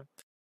every time?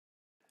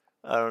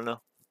 I don't know.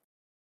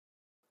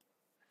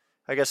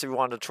 I guess if he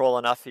wanted to troll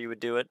enough, he would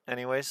do it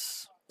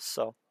anyways.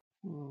 So,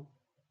 Hmm.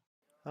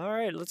 all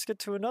right, let's get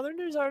to another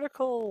news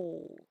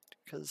article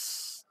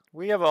because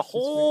we have a Since we,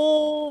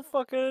 whole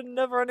fucking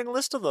never-ending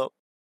list of them.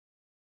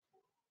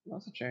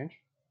 that's a change.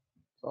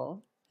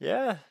 So,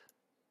 Yeah.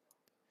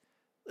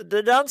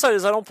 The downside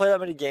is I don't play that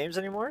many games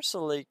anymore,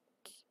 so like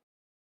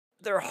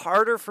they're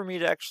harder for me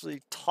to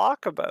actually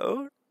talk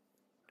about.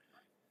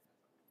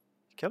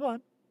 Come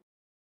on.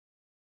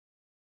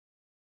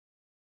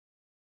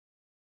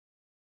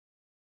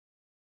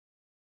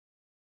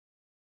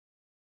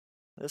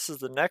 This is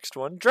the next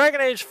one. Dragon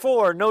Age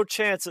 4, no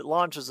chance it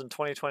launches in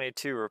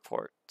 2022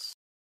 reports.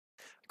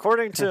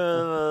 According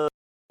to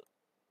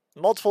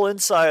multiple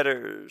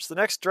insiders, the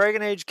next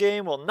Dragon Age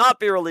game will not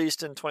be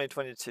released in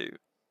 2022.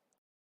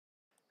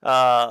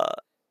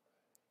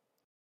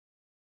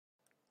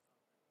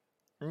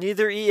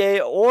 Neither EA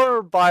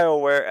or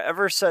BioWare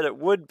ever said it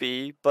would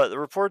be, but the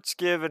reports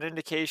give an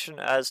indication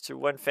as to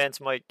when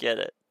fans might get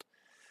it.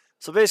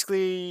 So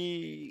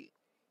basically,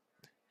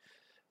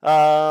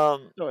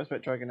 don't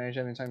expect Dragon Age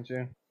anytime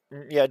soon.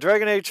 yeah,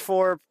 Dragon Age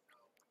 4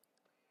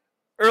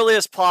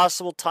 earliest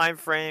possible time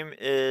frame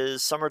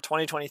is summer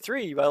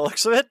 2023 by the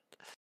looks of it.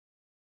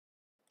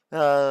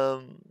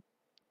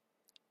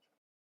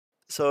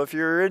 So if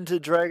you're into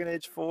Dragon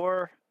Age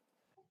 4,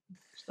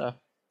 Stuff.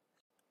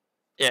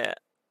 yeah,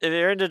 if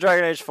you're into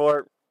Dragon Age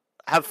 4,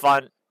 have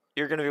fun.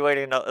 You're going to be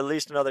waiting at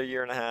least another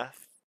year and a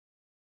half.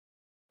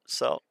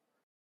 So,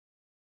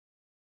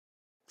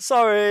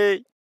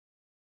 sorry.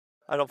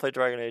 I don't play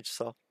Dragon Age,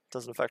 so it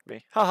doesn't affect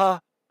me. Haha.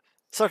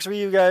 Sucks for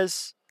you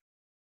guys.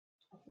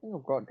 I think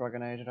I've got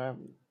Dragon Age and I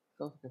haven't.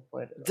 Don't think I've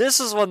played it. This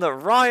is one that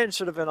Ryan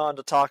should have been on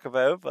to talk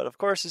about, but of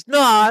course he's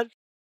not.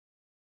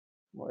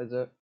 What is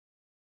it?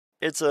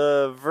 It's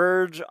a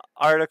Verge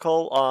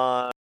article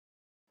on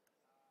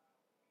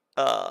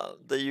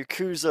the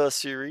Yakuza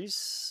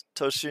series.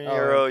 Oh,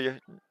 Toshiniro.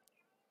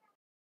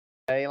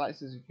 yeah, he likes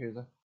his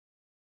Yakuza.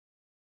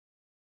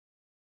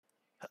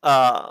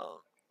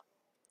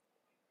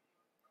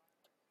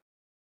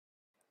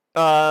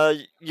 Uh,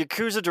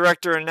 Yakuza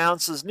director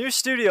announces new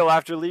studio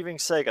after leaving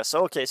Sega.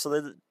 So okay,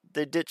 so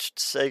they ditched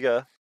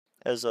Sega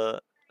as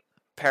a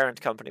parent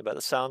company by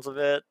the sounds of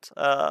it.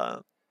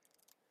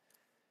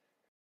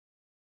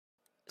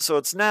 So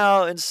it's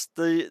now it's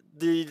the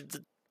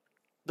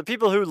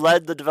people who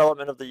led the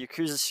development of the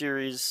Yakuza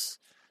series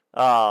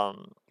has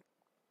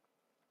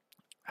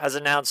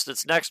announced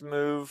its next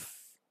move.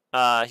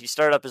 He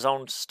started up his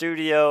own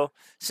studio,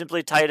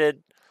 simply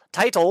titled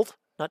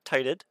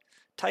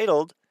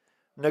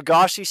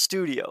Nagashi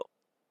Studio.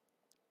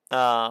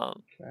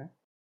 Okay.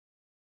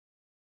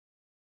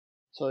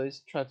 So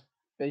he's tried.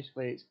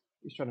 Basically,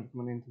 he's trying to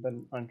become an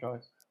independent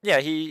franchise. Yeah,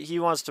 he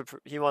wants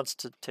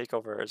to take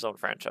over his own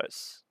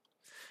franchise,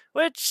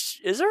 which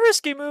is a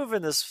risky move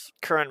in this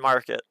current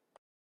market.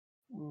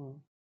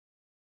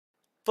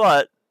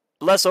 But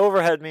less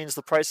overhead means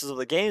the prices of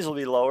the games will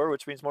be lower,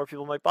 which means more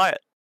people might buy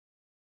it.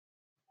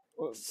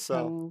 Well, it So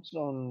depends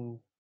on.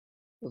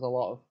 There's a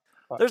lot of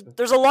there's factors.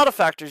 there's a lot of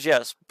factors,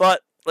 yes,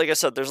 but like I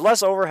said, there's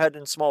less overhead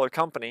in smaller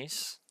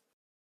companies,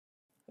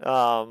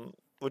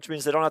 which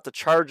means they don't have to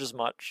charge as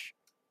much.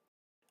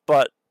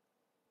 But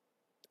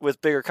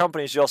with bigger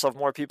companies, you also have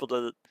more people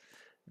to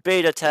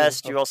beta Doing test.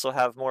 stuff, You also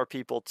have more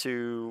people to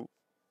doing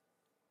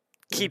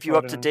keep you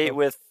up coding to and date stuff.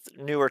 with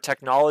newer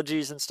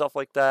technologies and stuff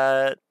like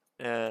that,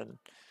 and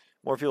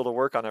more people to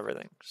work on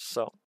everything.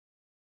 So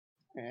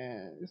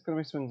Yeah, it's gonna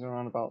be swings and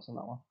roundabouts on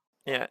that one.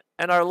 yeah,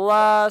 and our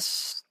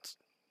last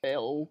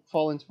It'll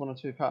fall into one or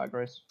two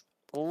categories.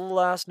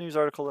 news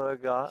article that I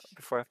got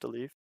before I have to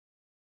leave.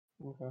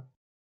 Okay.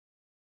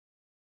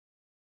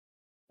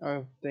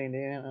 Oh, D&D,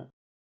 ain't it?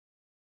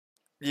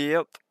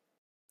 Yep.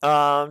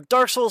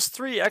 Dark Souls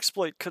 3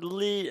 exploit could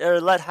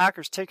let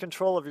hackers take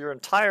control of your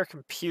entire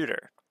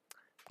computer.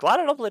 Glad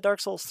I don't play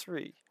Dark Souls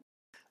 3.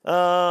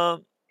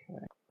 Okay,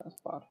 that's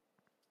bad.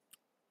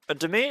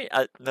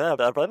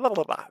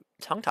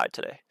 Tongue-tied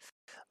today.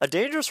 A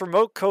dangerous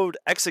remote code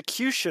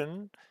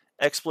execution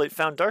exploit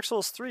found Dark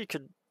Souls 3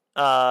 could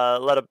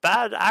let a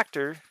bad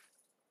actor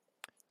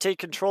take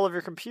control of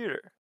your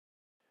computer.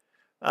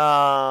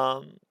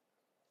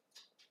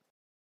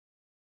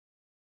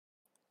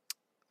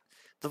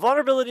 The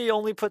vulnerability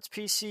only puts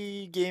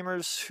PC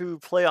gamers who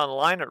play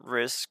online at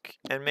risk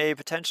and may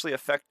potentially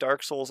affect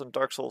Dark Souls and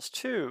Dark Souls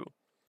 2.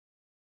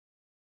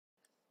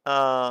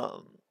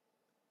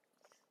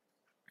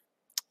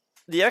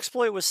 The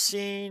exploit was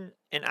seen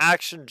in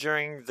action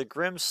during the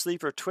Grim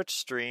Sleeper Twitch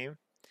stream,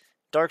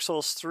 Dark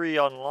Souls 3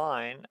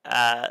 Online,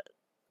 at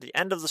the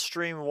end of the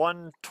stream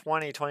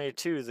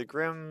 1/20/22, the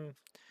Grim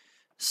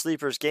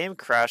Sleeper's game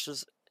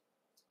crashes,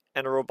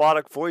 and a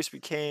robotic voice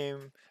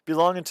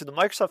belonging to the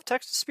Microsoft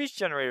text-to-speech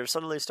generator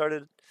suddenly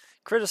started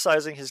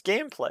criticizing his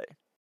gameplay.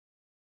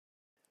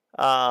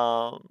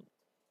 However,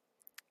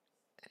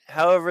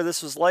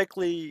 this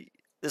likely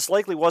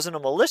wasn't a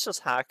malicious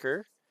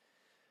hacker.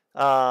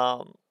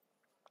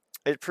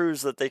 It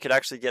proves that they could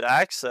actually get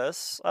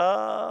access.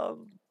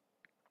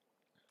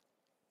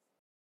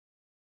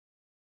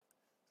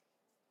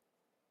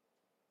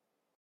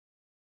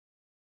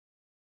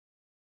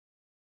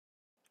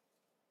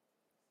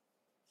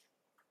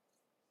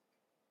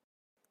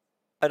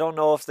 I don't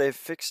know if they've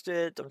fixed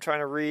it. I'm trying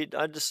to read.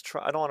 I don't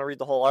want to read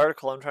the whole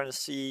article. I'm trying to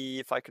see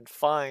if I can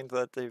find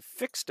that they've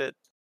fixed it.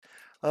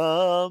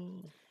 A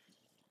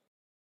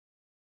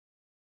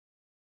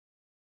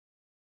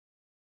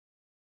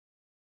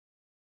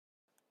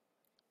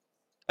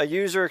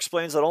user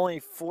explains that only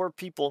 4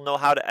 people know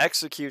how to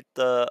execute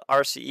the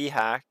RCE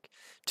hack,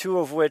 2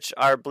 of which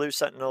are Blue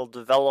Sentinel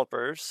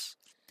developers,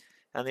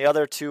 and the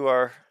other 2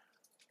 are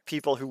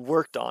people who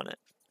worked on it,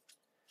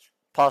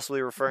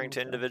 possibly referring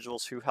to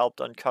individuals who helped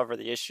uncover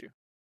the issue.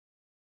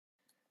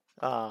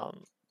 But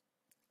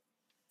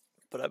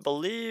I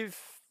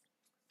believe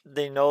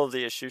they know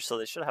the issue, so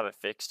they should have it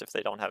fixed if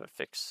they don't have it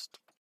fixed.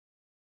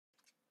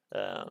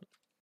 Oh,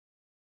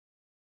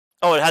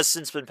 it has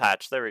since been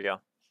patched. There we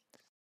go.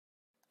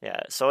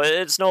 Yeah, so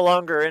it's no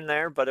longer in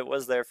there, but it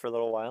was there for a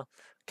little while.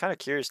 Kind of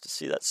curious to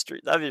see that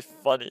street. That'd be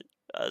funny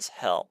as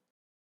hell.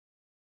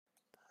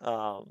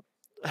 To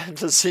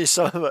see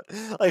some of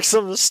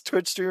the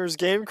Twitch streamers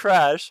game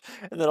crash,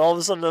 and then all of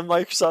a sudden the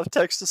Microsoft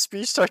text to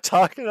speech start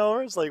talking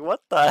over. It's like,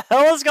 what the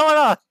hell is going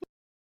on?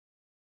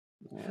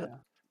 Yeah.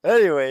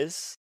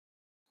 Anyways,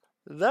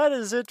 that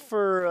is it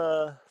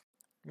for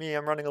me.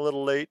 I'm running a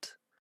little late,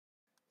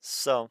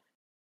 so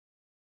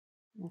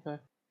Okay.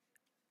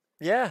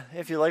 yeah.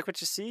 If you like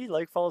what you see,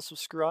 like, follow,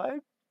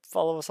 subscribe.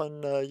 Follow us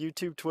on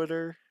YouTube,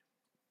 Twitter,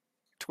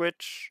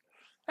 Twitch,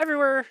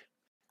 everywhere.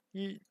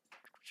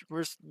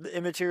 We're the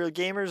Immaterial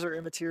Gamers or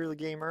Immaterial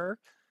Gamer.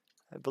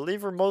 I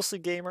believe we're mostly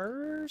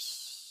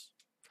gamers,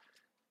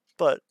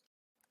 but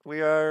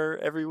we are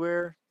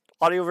everywhere.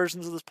 Audio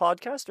versions of this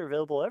podcast are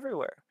available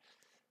everywhere.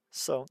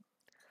 So,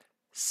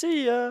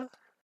 see ya.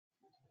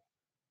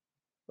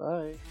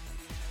 Bye.